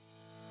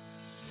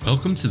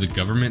Welcome to the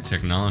Government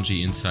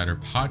Technology Insider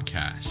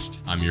Podcast.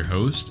 I'm your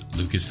host,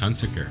 Lucas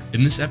Hunsaker.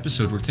 In this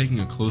episode, we're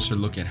taking a closer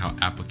look at how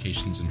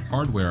applications and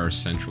hardware are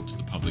central to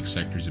the public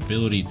sector's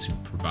ability to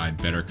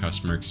provide better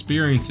customer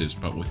experiences,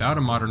 but without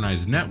a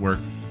modernized network,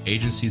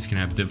 agencies can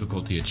have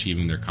difficulty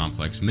achieving their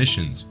complex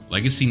missions.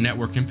 Legacy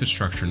network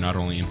infrastructure not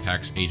only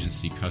impacts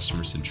agency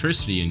customer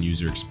centricity and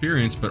user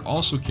experience, but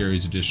also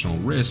carries additional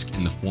risk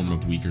in the form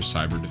of weaker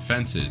cyber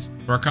defenses.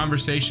 For our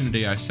conversation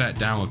today, I sat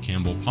down with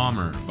Campbell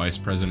Palmer, Vice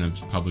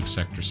President of Public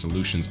Sector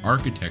Solutions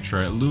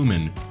Architecture at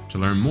Lumen, to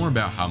learn more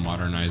about how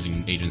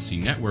modernizing agency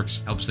networks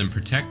helps them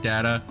protect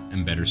data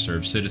and better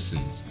serve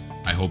citizens.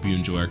 I hope you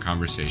enjoy our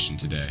conversation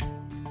today.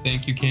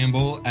 Thank you,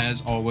 Campbell,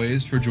 as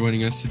always, for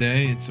joining us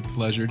today. It's a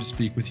pleasure to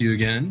speak with you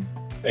again.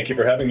 Thank you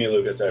for having me,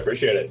 Lucas. I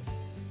appreciate it.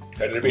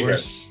 Excited to be here.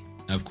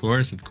 Of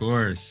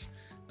course.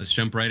 Let's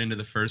jump right into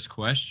the first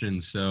question.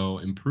 So,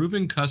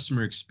 improving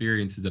customer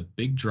experience is a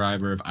big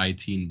driver of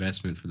IT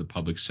investment for the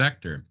public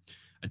sector.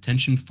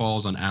 Attention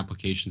falls on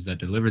applications that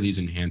deliver these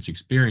enhanced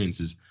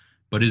experiences.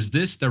 But is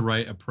this the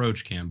right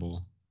approach,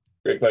 Campbell?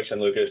 Great question,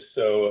 Lucas.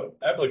 So,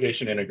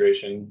 application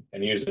integration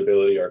and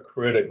usability are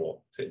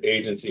critical to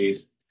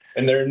agencies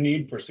and their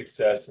need for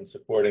success in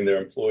supporting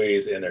their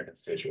employees and their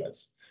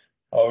constituents.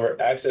 However,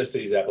 access to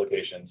these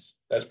applications,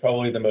 that's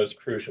probably the most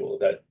crucial,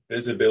 that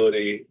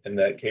visibility and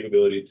that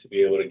capability to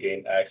be able to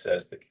gain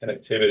access, the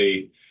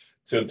connectivity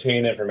to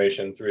obtain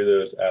information through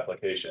those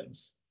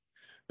applications.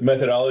 The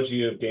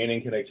methodology of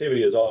gaining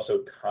connectivity is also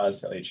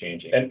constantly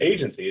changing, and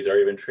agencies are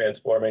even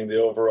transforming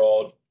the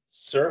overall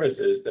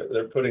services that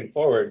they're putting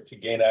forward to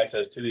gain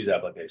access to these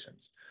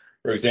applications.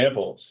 For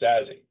example,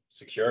 SASE,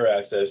 Secure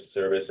Access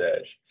Service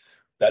Edge.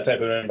 That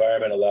type of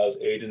environment allows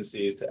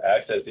agencies to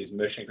access these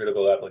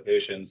mission-critical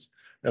applications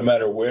no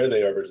matter where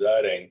they are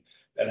residing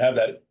and have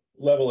that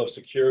level of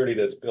security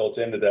that's built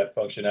into that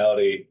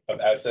functionality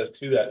of access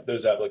to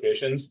those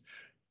applications.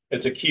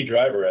 It's a key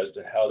driver as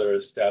to how they're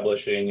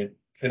establishing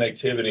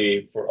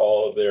connectivity for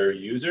all of their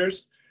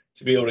users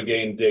to be able to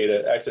gain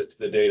access to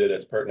the data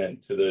that's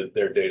pertinent to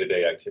their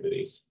day-to-day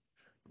activities.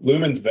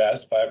 Lumen's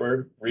vast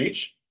fiber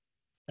reach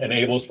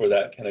enables for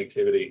that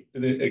connectivity.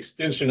 The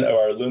extension of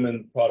our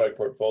Lumen product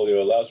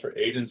portfolio allows for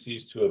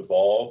agencies to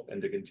evolve and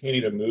to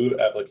continue to move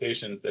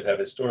applications that have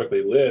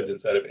historically lived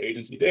inside of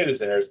agency data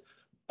centers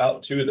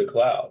out to the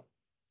cloud.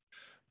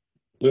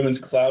 Lumen's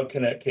Cloud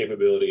Connect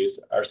capabilities,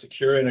 our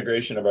secure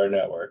integration of our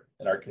network,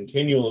 and our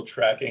continual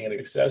tracking and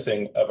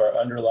accessing of our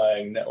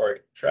underlying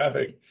network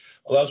traffic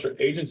allows for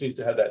agencies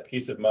to have that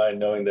peace of mind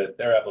knowing that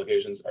their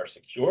applications are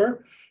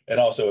secure and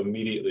also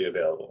immediately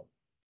available.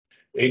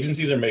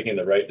 Agencies are making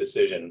the right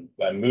decision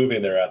by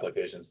moving their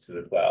applications to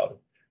the cloud.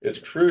 It's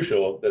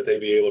crucial that they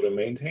be able to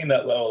maintain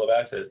that level of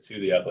access to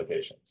the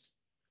applications.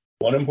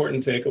 One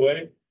important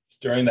takeaway is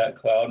during that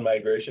cloud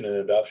migration and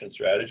adoption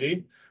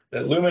strategy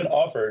that Lumen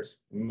offers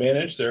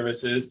managed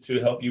services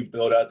to help you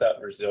build out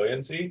that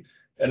resiliency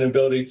and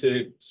ability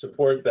to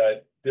support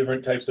that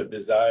different types of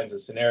designs and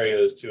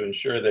scenarios to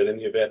ensure that in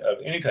the event of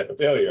any type of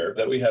failure,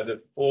 that we have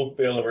the full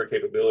failover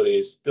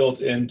capabilities built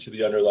into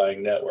the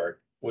underlying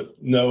network with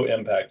no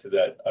impact to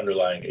that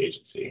underlying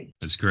agency.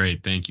 That's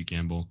great. Thank you,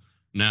 Campbell.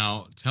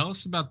 Now, tell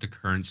us about the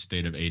current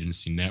state of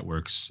agency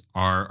networks.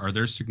 Are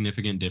there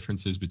significant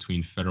differences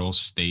between federal,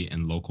 state,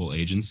 and local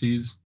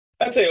agencies?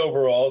 I'd say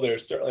overall,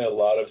 there's certainly a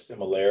lot of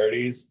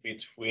similarities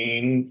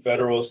between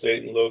federal,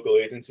 state, and local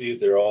agencies.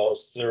 They're all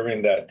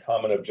serving that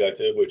common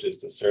objective, which is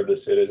to serve the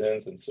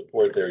citizens and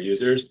support their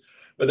users.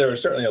 But there are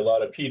certainly a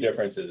lot of key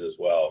differences as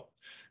well.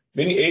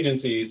 Many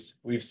agencies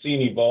we've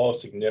seen evolve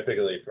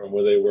significantly from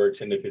where they were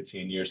 10 to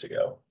 15 years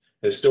ago.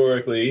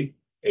 Historically,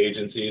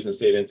 agencies and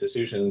state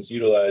institutions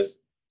utilize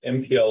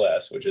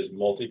MPLS, which is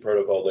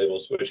multi-protocol label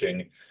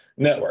switching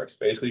networks,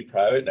 basically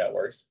private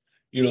networks,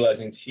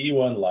 utilizing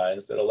T1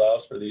 lines that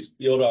allows for these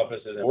field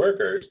offices and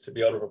workers to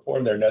be able to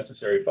perform their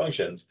necessary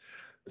functions,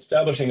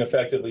 establishing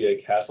effectively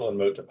a castle and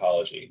moat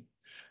topology.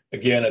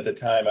 Again, at the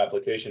time,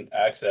 application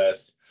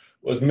access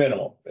was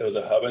minimal. It was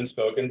a hub and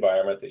spoke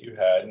environment that you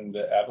had, and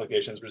the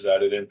applications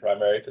resided in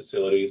primary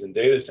facilities and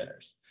data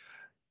centers.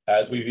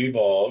 As we've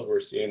evolved, we're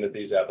seeing that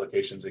these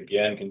applications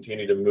again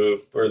continue to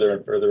move further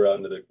and further out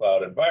into the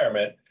cloud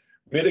environment,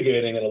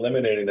 mitigating and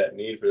eliminating that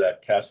need for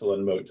that castle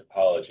and moat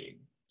topology.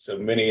 So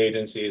many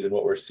agencies, and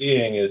what we're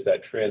seeing is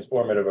that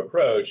transformative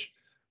approach,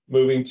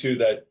 moving to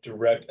that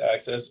direct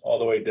access all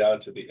the way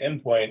down to the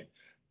endpoint,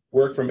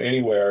 work from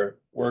anywhere,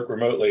 work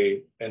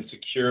remotely, and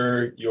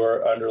secure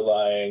your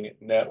underlying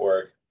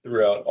network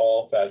throughout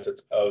all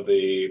facets of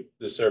the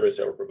service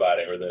that we're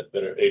providing or that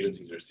our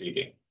agencies are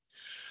seeking.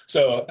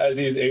 So as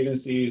these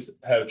agencies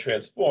have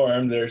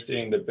transformed, they're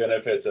seeing the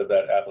benefits of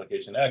that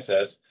application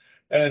access,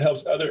 and it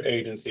helps other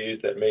agencies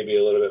that may be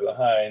a little bit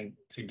behind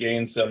to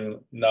gain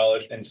some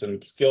knowledge and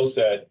some skill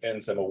set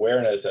and some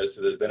awareness as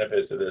to the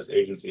benefits of those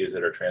agencies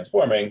that are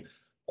transforming,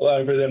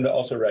 allowing for them to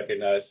also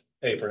recognize,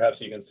 hey,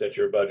 perhaps you can set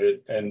your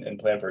budget and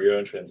plan for your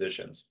own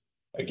transitions.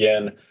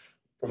 Again,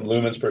 from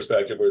Lumen's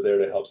perspective, we're there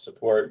to help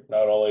support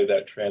not only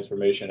that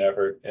transformation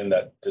effort and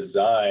that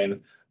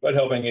design, but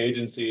helping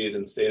agencies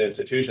and state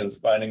institutions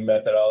finding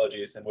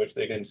methodologies in which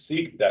they can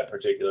seek that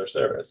particular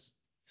service.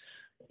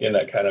 And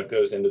that kind of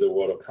goes into the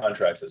world of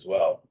contracts as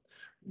well.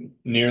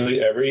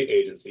 Nearly every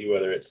agency,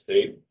 whether it's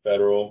state,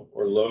 federal,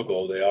 or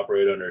local, they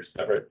operate under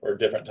separate or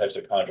different types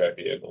of contract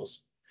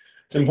vehicles.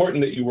 It's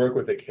important that you work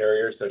with a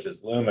carrier such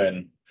as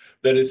Lumen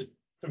that is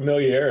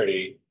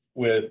familiarity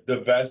with the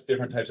vast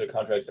different types of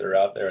contracts that are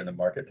out there in the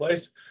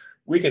marketplace.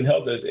 We can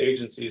help those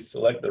agencies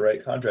select the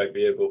right contract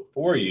vehicle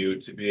for you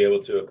to be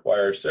able to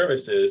acquire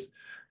services,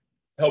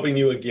 helping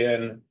you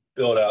again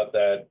build out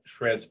that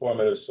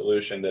transformative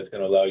solution that's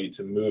going to allow you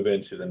to move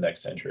into the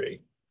next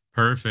century.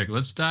 Perfect.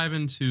 Let's dive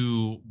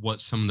into what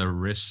some of the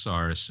risks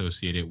are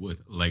associated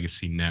with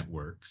legacy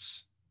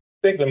networks.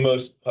 I think the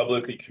most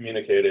publicly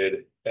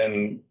communicated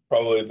and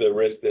probably the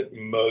risk that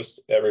most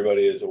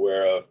everybody is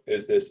aware of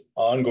is this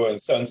ongoing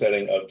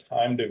sunsetting of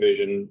time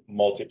division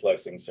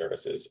multiplexing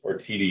services, or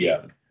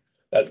TDM.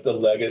 That's the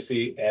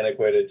legacy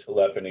antiquated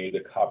telephony, the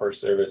copper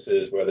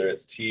services, whether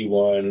it's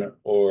T1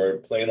 or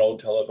plain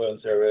old telephone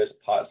service,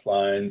 POTS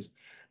lines,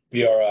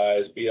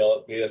 BRIs,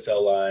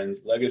 BSL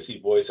lines, legacy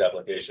voice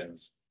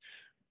applications.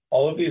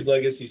 All of these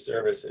legacy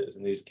services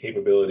and these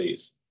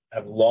capabilities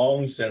have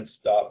long since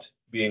stopped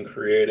being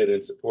created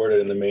and supported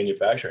in the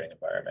manufacturing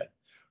environment.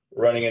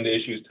 Running into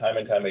issues time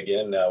and time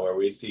again now where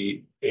we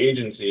see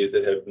agencies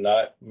that have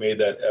not made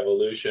that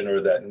evolution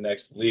or that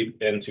next leap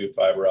into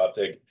fiber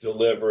optic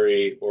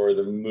delivery or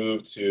the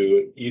move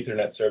to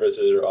Ethernet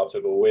services or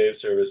optical wave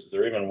services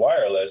or even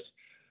wireless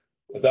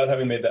without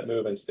having made that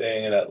move and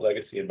staying in that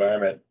legacy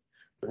environment.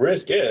 The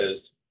risk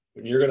is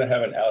when you're going to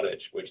have an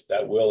outage, which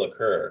that will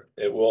occur,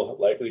 it will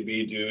likely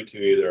be due to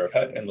either a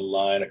cut in the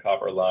line, a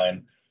copper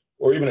line,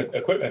 or even an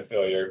equipment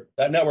failure.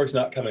 That network's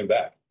not coming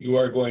back. You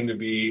are going to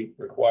be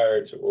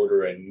required to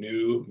order a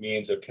new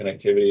means of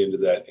connectivity into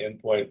that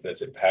endpoint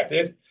that's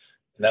impacted, and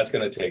that's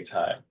going to take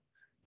time.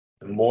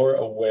 The more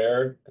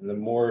aware and the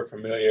more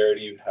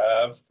familiarity you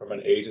have from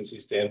an agency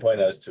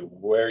standpoint as to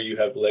where you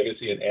have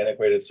legacy and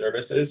antiquated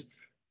services,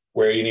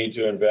 where you need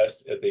to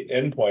invest at the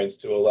endpoints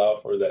to allow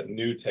for that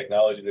new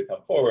technology to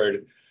come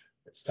forward,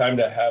 it's time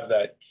to have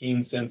that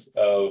keen sense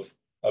of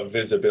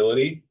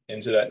visibility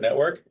into that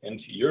network,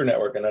 into your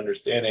network, and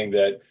understanding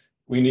that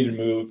we need to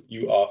move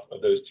you off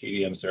of those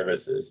TDM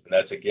services. And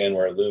that's, again,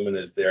 where Lumen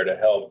is there to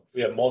help.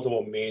 We have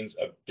multiple means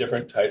of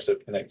different types of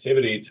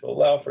connectivity to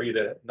allow for you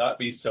to not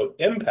be so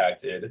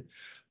impacted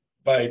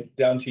by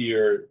down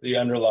to the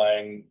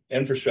underlying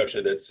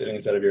infrastructure that's sitting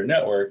inside of your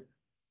network,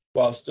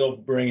 while still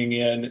bringing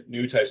in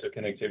new types of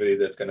connectivity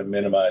that's going to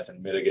minimize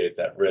and mitigate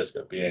that risk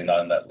of being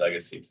on that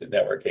legacy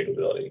network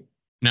capability.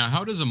 Now,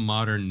 how does a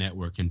modern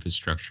network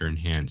infrastructure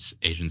enhance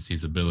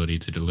agencies' ability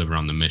to deliver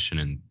on the mission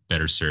and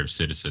better serve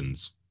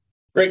citizens?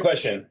 Great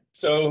question.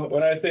 So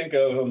when I think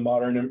of a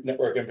modern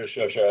network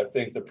infrastructure, I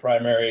think the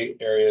primary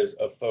areas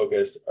of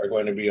focus are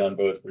going to be on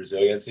both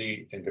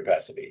resiliency and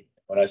capacity.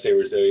 When I say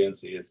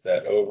resiliency, it's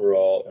that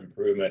overall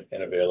improvement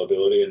in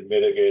availability and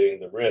mitigating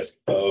the risk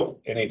of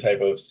any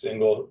type of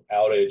single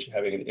outage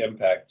having an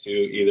impact to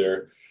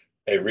either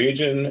a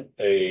region,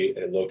 a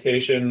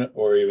location,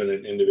 or even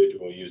an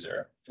individual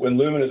user. When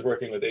Lumen is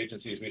working with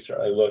agencies, we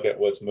certainly look at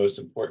what's most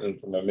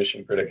important from a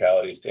mission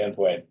criticality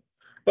standpoint.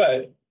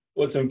 But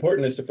what's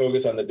important is to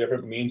focus on the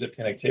different means of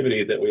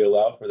connectivity that we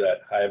allow for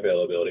that high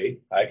availability,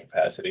 high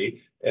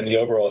capacity, and the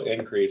overall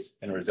increase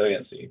in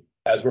resiliency.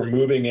 As we're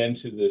moving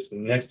into this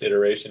next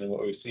iteration, and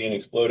what we've seen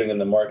exploding in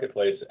the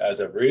marketplace as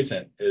of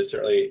recent is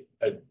certainly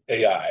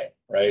AI,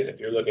 right? If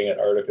you're looking at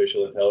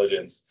artificial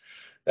intelligence,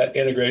 that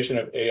integration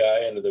of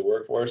AI into the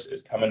workforce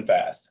is coming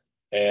fast.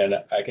 And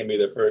I can be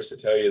the first to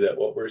tell you that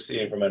what we're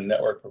seeing from a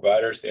network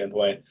provider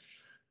standpoint,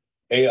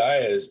 AI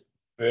is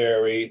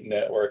very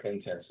network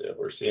intensive.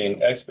 We're seeing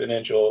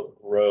exponential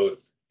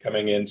growth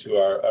coming into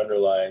our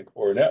underlying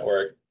core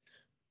network.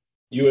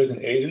 You as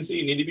an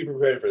agency need to be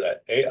prepared for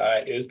that.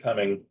 AI is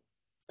coming.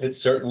 It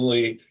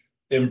certainly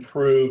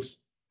improves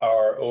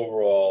our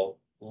overall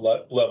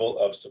level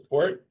of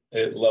support.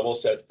 It level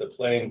sets the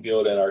playing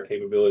field and our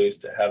capabilities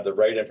to have the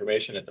right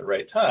information at the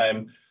right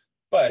time.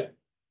 But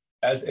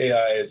as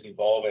AI is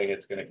evolving,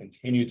 it's going to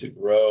continue to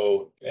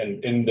grow,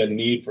 and in the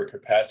need for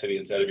capacity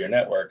inside of your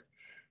network.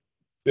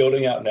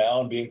 Building out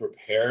now and being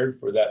prepared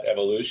for that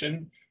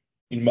evolution,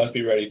 you must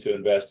be ready to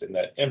invest in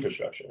that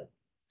infrastructure.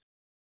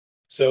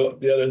 So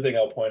the other thing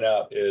I'll point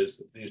out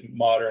is these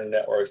modern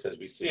networks, as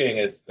we're seeing,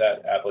 it's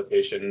that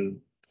application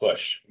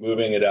push,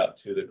 moving it out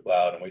to the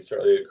cloud. And we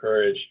certainly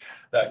encourage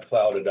that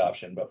cloud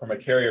adoption. But from a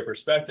carrier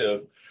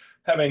perspective,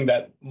 having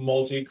that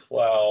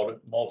multi-cloud,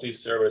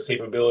 multi-service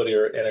capability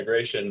or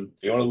integration,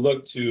 you want to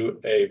look to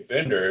a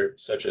vendor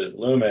such as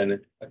Lumen,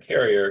 a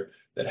carrier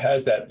that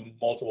has that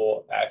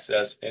multiple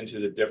access into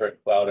the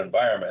different cloud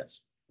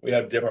environments. We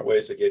have different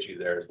ways to get you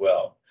there as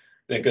well.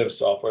 Think of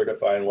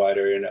software-defined wide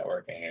area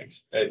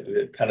networking.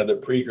 It's kind of the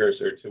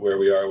precursor to where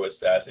we are with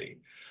SASE.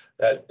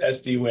 That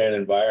SD-WAN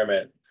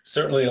environment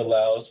certainly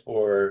allows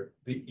for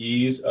the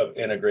ease of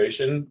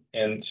integration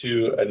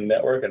into a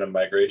network and a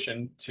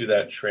migration to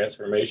that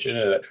transformation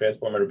and that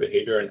transformative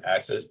behavior and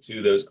access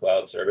to those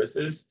cloud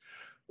services,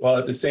 while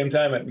at the same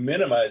time it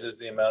minimizes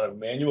the amount of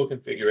manual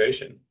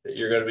configuration that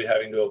you're going to be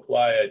having to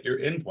apply at your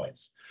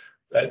endpoints.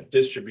 That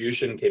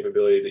distribution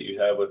capability that you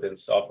have within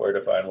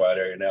software-defined wide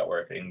area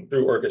networking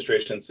through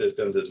orchestration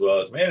systems as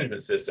well as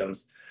management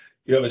systems,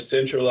 you have a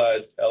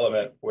centralized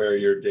element where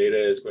your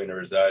data is going to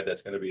reside.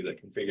 That's going to be the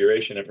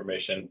configuration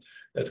information.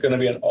 That's going to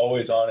be an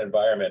always-on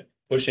environment,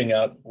 pushing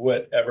out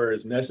whatever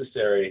is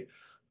necessary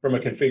from a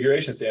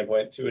configuration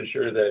standpoint to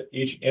ensure that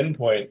each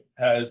endpoint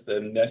has the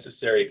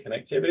necessary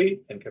connectivity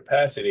and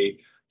capacity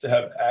to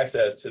have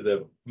access to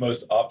the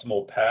most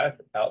optimal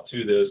path out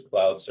to those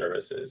cloud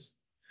services.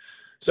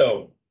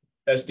 So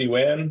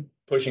SD-WAN,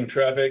 pushing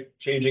traffic,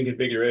 changing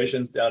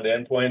configurations down to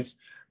endpoints,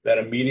 that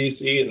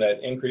immediacy and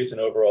that increase in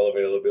overall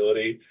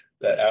availability,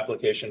 that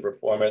application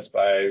performance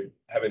by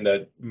having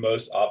the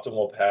most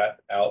optimal path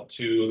out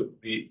to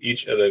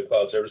each of the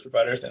cloud service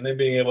providers, and then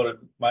being able to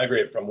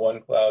migrate from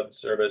one cloud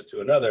service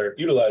to another,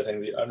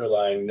 utilizing the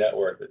underlying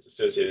network that's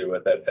associated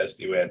with that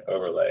SD-WAN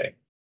overlay.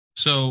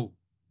 So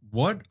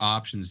what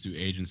options do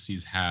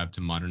agencies have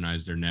to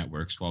modernize their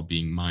networks while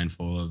being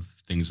mindful of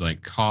things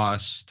like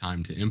costs,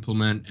 time to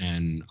implement,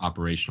 and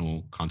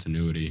operational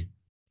continuity?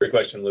 Great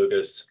question,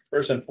 Lucas.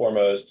 First and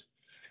foremost,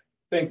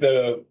 I think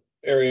the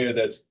area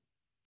that's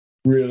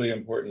really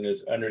important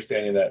is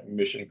understanding that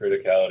mission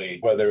criticality,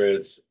 whether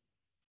it's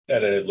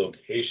at a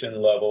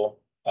location level.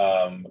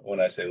 When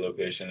I say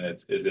location,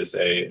 is this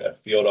a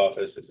field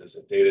office? Is this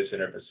a data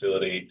center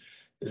facility?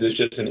 Is this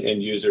just an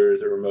end user?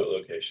 Is it a remote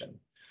location?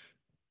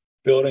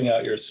 Building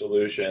out your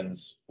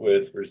solutions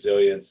with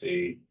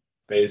resiliency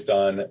based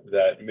on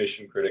that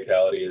mission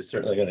criticality is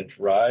certainly going to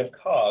drive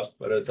cost,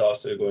 but it's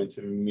also going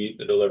to meet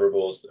the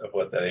deliverables of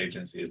what that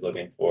agency is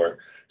looking for,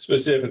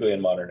 specifically in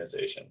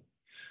modernization.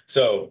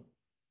 So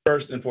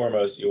first and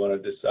foremost, you want to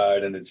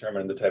decide and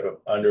determine the type of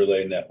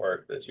underlay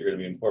network that you're going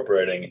to be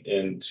incorporating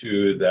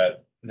into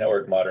that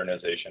network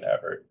modernization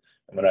effort.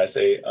 And when I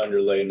say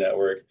underlay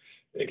network,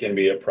 it can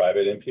be a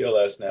private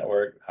MPLS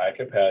network, high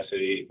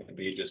capacity, it can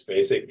be just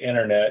basic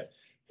internet,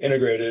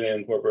 integrated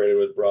and incorporated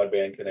with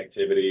broadband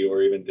connectivity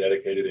or even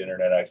dedicated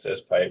internet access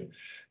pipe.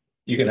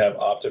 You can have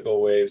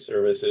optical wave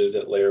services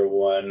at layer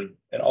 1,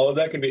 and all of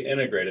that can be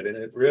integrated. And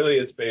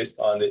it's based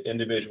on the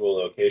individual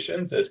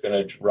locations that's going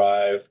to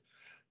drive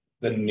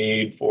the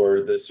need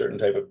for the certain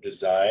type of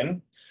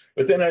design.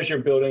 But then as you're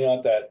building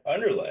out that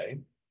underlay,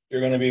 you're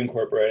going to be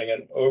incorporating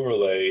an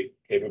overlay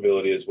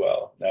capability as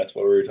well. That's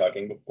what we were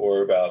talking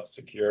before about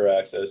secure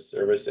access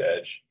service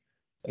edge.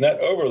 And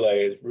that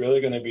overlay is really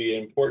going to be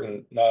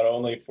important not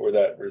only for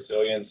that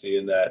resiliency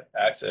and that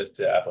access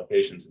to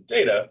applications and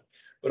data,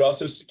 but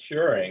also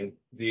securing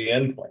the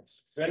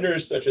endpoints.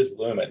 Vendors such as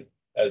Lumen,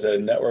 as a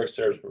network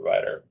service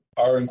provider,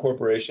 our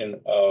incorporation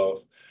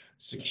of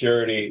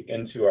security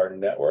into our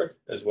network,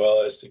 as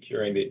well as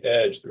securing the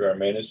edge through our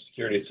managed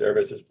security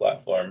services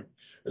platform,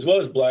 as well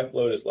as Black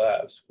Lotus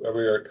Labs, where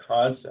we are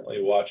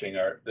constantly watching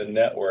the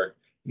network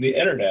and the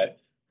internet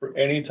for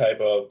any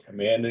type of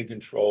command and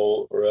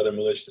control or other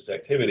malicious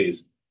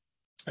activities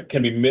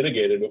can be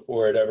mitigated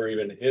before it ever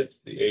even hits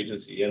the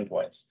agency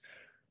endpoints.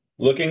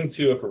 Looking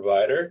to a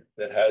provider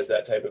that has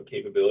that type of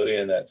capability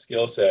and that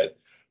skill set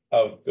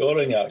of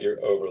building out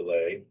your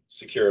overlay,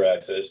 secure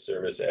access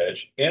service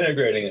edge,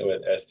 integrating it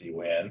with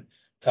SD-WAN,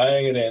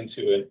 tying it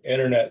into an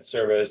internet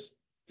service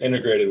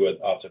integrated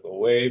with optical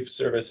wave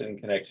service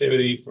and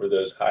connectivity for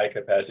those high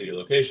capacity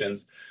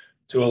locations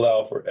to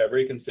allow for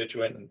every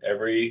constituent and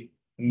every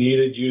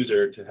needed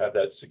user to have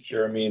that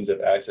secure means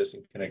of access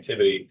and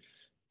connectivity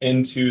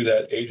into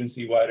that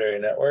agency wide area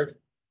network.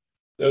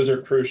 Those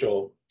are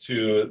crucial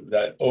to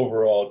that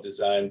overall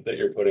design that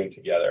you're putting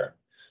together.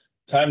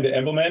 Time to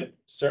implement,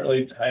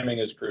 certainly timing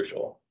is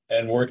crucial.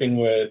 And working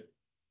with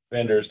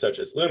vendors such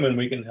as Lumen,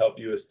 we can help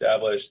you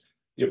establish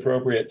the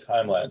appropriate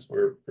timelines.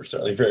 We're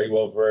certainly very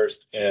well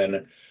versed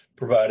in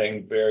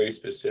providing very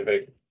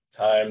specific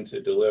time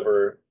to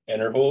deliver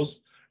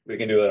intervals. We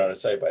can do it on a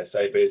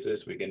site-by-site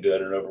basis. We can do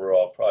it on an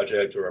overall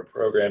project or a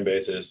program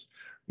basis,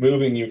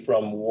 moving you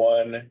from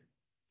one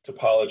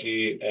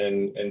topology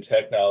and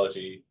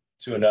technology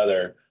to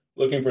another,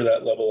 looking for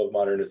that level of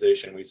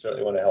modernization. We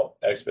certainly want to help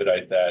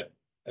expedite that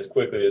as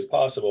quickly as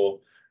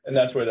possible. And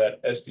that's where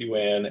that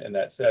SD-WAN and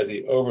that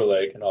SASE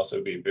overlay can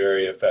also be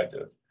very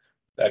effective.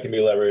 That can be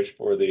leveraged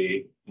for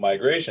the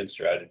migration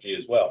strategy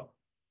as well.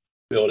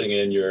 Building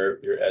in your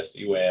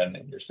SD-WAN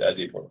and your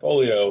SASE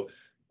portfolio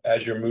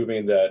as you're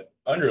moving that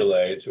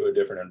underlay to a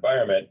different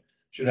environment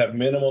should have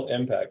minimal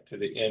impact to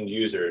the end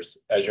users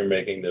as you're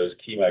making those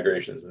key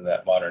migrations in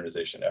that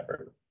modernization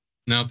effort.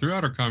 Now,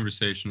 throughout our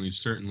conversation, we've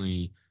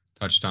certainly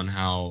touched on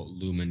how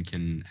Lumen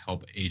can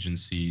help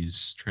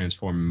agencies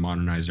transform and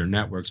modernize their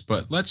networks,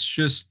 but let's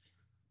just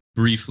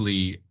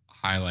briefly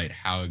highlight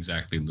how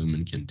exactly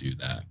Lumen can do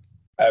that.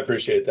 I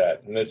appreciate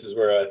that. And this is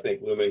where I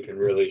think Lumen can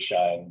really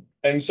shine.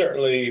 And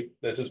certainly,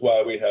 this is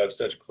why we have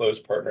such close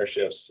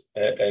partnerships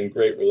and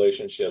great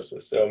relationships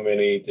with so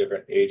many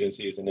different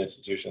agencies and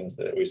institutions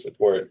that we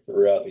support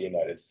throughout the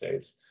United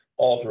States,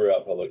 all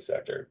throughout public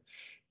sector.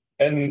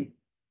 And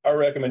our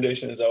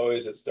recommendation is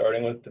always at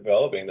starting with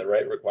developing the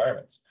right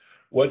requirements.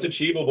 What's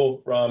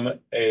achievable from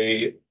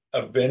a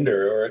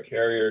vendor or a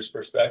carrier's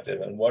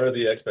perspective, and what are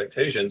the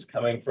expectations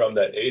coming from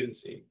that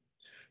agency?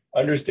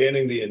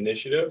 Understanding the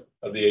initiative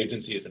of the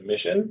agency's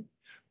mission,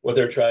 what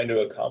they're trying to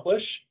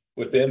accomplish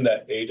within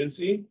that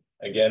agency.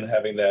 Again,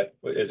 having that,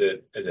 is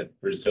it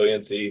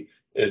resiliency?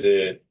 Is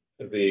it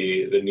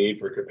the need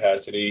for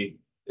capacity?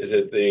 Is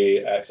it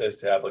the access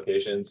to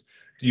applications?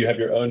 Do you have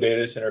your own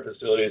data center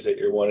facilities that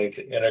you're wanting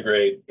to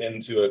integrate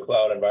into a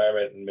cloud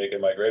environment and make a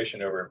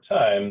migration over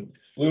time?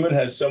 Lumen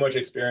has so much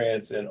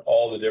experience in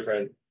all the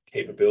different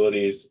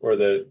capabilities or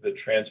the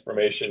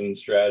transformation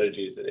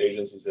strategies that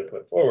agencies have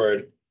put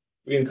forward.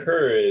 We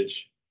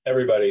encourage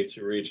everybody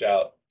to reach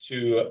out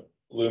to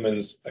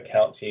Lumen's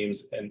account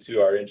teams and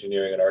to our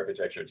engineering and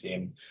architecture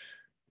team.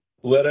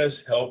 Let us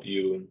help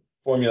you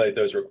formulate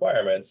those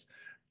requirements.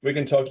 We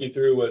can talk you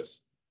through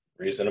what's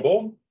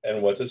reasonable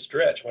and what's a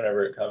stretch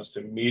whenever it comes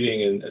to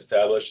meeting and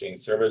establishing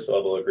service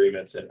level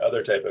agreements and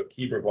other type of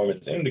key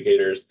performance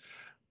indicators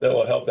that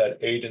will help that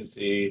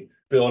agency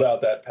build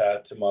out that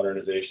path to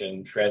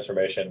modernization,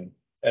 transformation,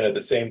 and at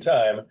the same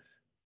time,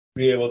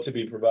 be able to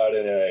be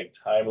provided in a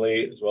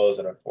timely as well as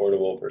an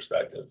affordable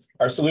perspective.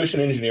 Our solution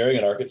engineering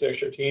and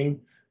architecture team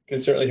can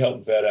certainly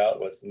help vet out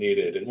what's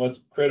needed and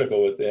what's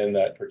critical within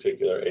that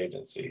particular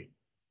agency.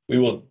 We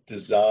will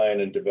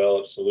design and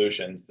develop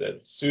solutions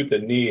that suit the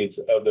needs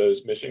of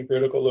those mission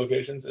critical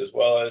locations, as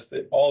well as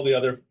all the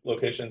other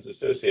locations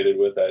associated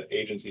with that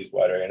agency's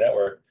wide area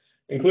network,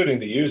 including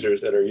the users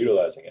that are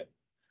utilizing it.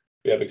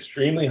 We have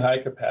extremely high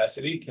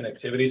capacity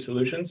connectivity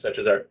solutions, such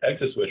as our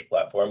ExaSwitch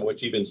platform,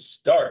 which even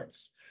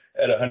starts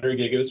at 100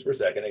 gigabits per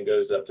second and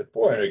goes up to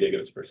 400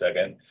 gigabits per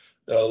second,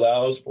 that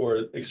allows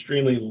for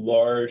extremely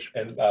large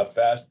and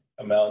fast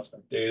amounts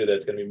of data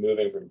that's going to be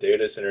moving from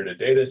data center to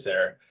data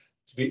center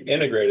to be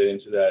integrated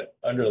into that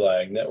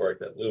underlying network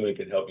that Lumen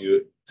can help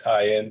you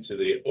tie into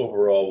the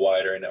overall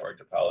wider network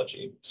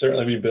topology.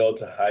 Certainly we build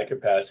to high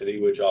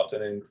capacity, which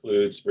often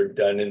includes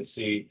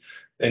redundancy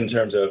in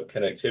terms of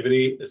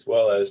connectivity, as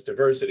well as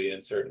diversity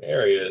in certain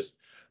areas.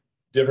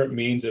 Different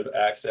means of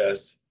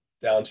access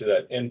down to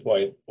that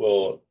endpoint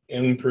will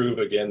improve,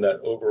 again, that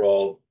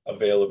overall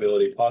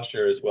availability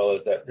posture, as well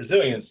as that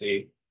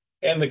resiliency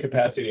and the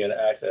capacity and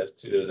access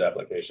to those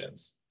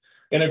applications.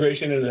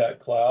 Integration into that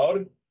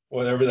cloud,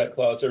 whatever that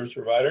cloud service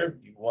provider,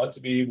 you want to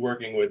be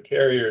working with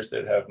carriers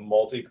that have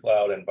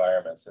multi-cloud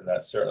environments. And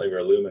that's certainly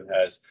where Lumen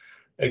has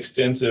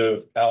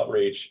extensive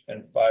outreach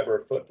and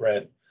fiber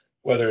footprint,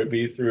 whether it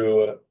be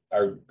through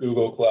our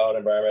Google Cloud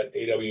environment,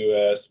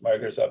 AWS,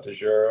 Microsoft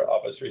Azure,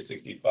 Office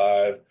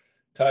 365,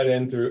 tied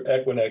in through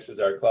Equinix as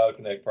our Cloud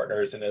Connect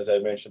partners. And as I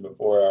mentioned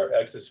before, our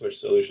ExaSwitch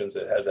solutions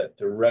that has that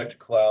direct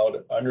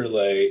cloud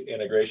underlay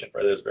integration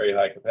for those very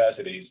high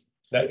capacities.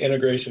 That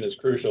integration is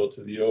crucial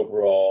to the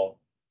overall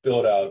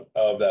build out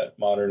of that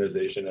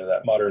modernization and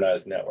that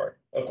modernized network.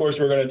 Of course,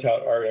 we're going to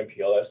tout our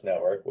MPLS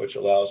network, which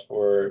allows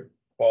for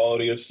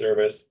quality of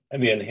service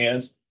and the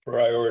enhanced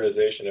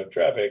prioritization of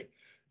traffic.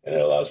 And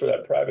it allows for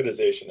that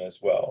privatization as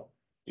well.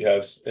 You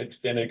have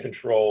extended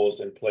controls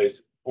in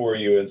place for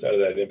you inside of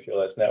that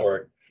MPLS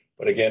network.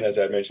 But again, as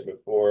I mentioned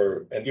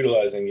before, and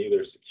utilizing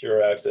either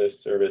secure access,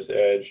 service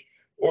edge,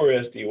 or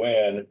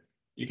SD-WAN,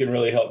 you can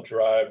really help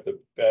drive the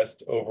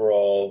best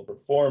overall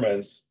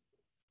performance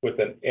with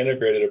an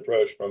integrated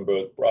approach from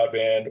both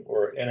broadband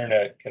or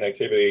internet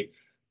connectivity,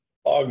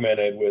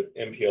 augmented with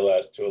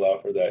MPLS to allow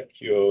for that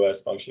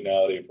QoS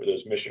functionality for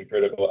those mission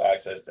critical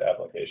access to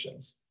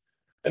applications.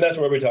 And that's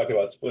where we talk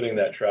about splitting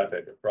that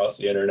traffic across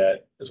the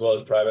internet, as well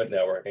as private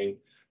networking,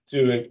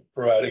 to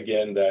provide,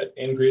 again, that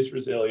increased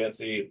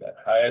resiliency, that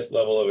highest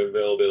level of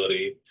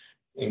availability,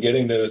 and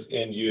getting those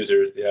end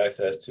users the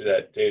access to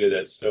that data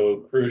that's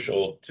so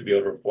crucial to be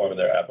able to perform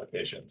their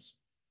applications.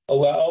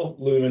 Allow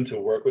Lumen to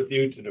work with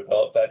you to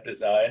develop that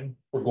design.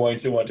 We're going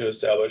to want to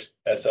establish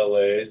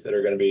SLAs that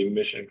are going to be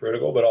mission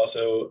critical, but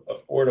also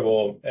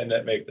affordable and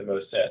that make the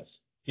most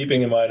sense.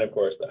 Keeping in mind, of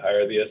course, the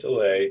higher the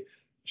SLA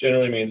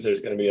generally means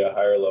there's going to be a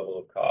higher level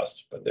of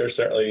cost, but there's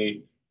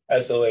certainly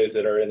SLAs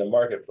that are in the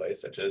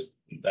marketplace, such as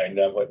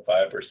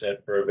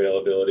 99.5% for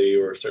availability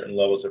or certain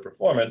levels of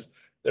performance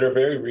that are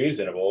very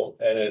reasonable.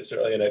 And it's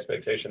certainly an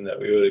expectation that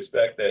we would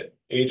expect that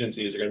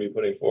agencies are going to be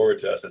putting forward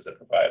to us as a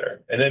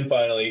provider. And then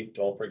finally,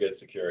 don't forget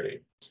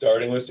security.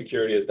 Starting with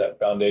security is that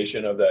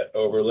foundation of that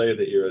overlay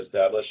that you're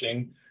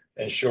establishing,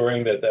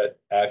 ensuring that that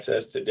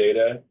access to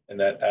data and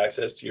that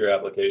access to your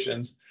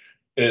applications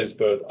is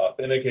both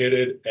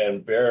authenticated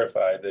and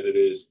verified that it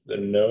is the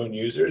known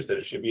users that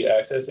it should be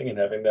accessing and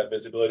having that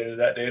visibility into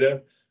that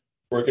data.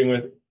 Working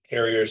with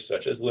carriers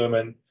such as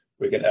Lumen,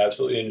 we can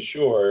absolutely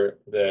ensure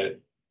that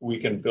we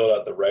can build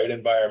out the right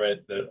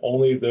environment that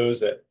only those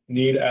that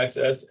need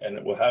access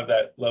and will have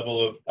that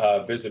level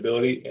of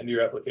visibility into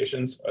your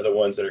applications are the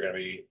ones that are going to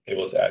be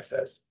able to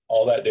access.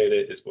 All that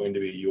data is going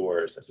to be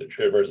yours as it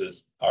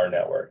traverses our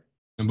network.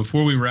 And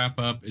before we wrap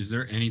up, is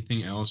there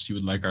anything else you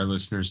would like our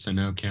listeners to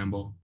know,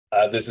 Campbell?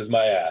 This is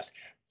my ask.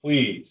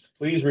 Please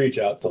reach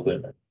out to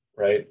Lumen,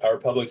 right? Our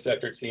public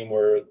sector team,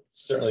 we're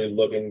certainly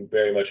looking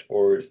very much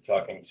forward to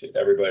talking to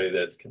everybody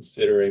that's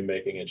considering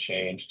making a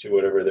change to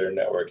whatever their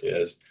network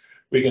is.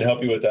 We can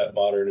help you with that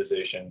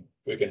modernization.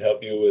 We can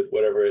help you with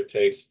whatever it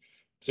takes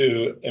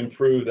to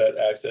improve that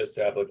access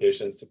to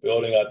applications, to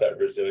building out that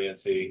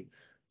resiliency.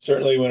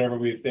 Certainly, whenever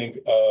we think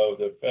of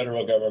the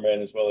federal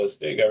government as well as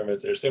state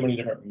governments, there's so many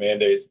different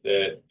mandates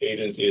that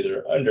agencies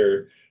are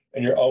under,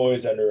 and you're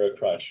always under a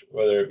crunch,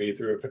 whether it be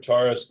through a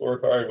FATARA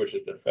scorecard, which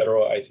is the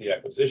Federal IT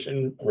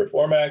Acquisition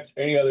Reform Act,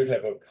 any other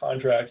type of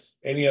contracts,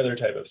 any other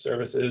type of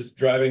services,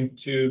 driving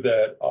to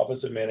that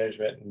Office of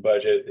Management and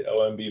Budget, the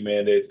OMB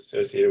mandates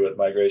associated with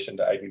migration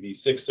to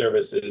IPv6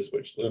 services,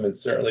 which Lumen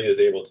certainly is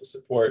able to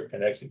support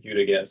and execute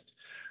against,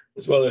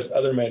 as well as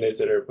other mandates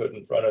that are put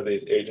in front of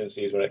these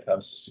agencies when it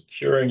comes to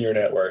securing your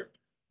network.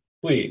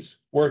 Please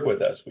work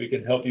with us. We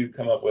can help you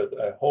come up with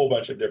a whole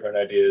bunch of different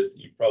ideas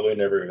that you probably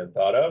never even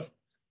thought of.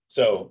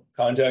 So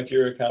contact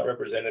your account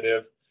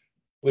representative.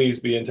 Please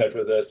be in touch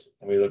with us,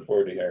 and we look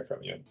forward to hearing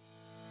from you.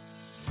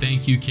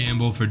 Thank you,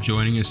 Campbell, for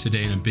joining us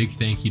today, and a big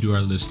thank you to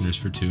our listeners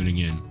for tuning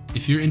in.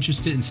 If you're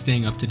interested in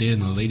staying up to date on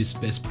the latest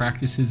best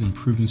practices and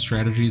proven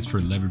strategies for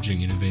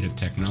leveraging innovative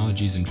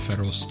technologies in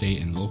federal,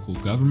 state, and local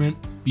government,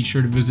 be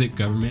sure to visit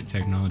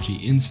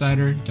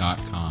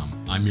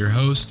governmenttechnologyinsider.com. I'm your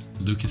host,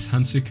 Lucas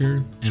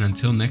Hunsaker, and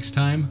until next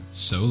time,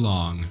 so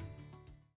long.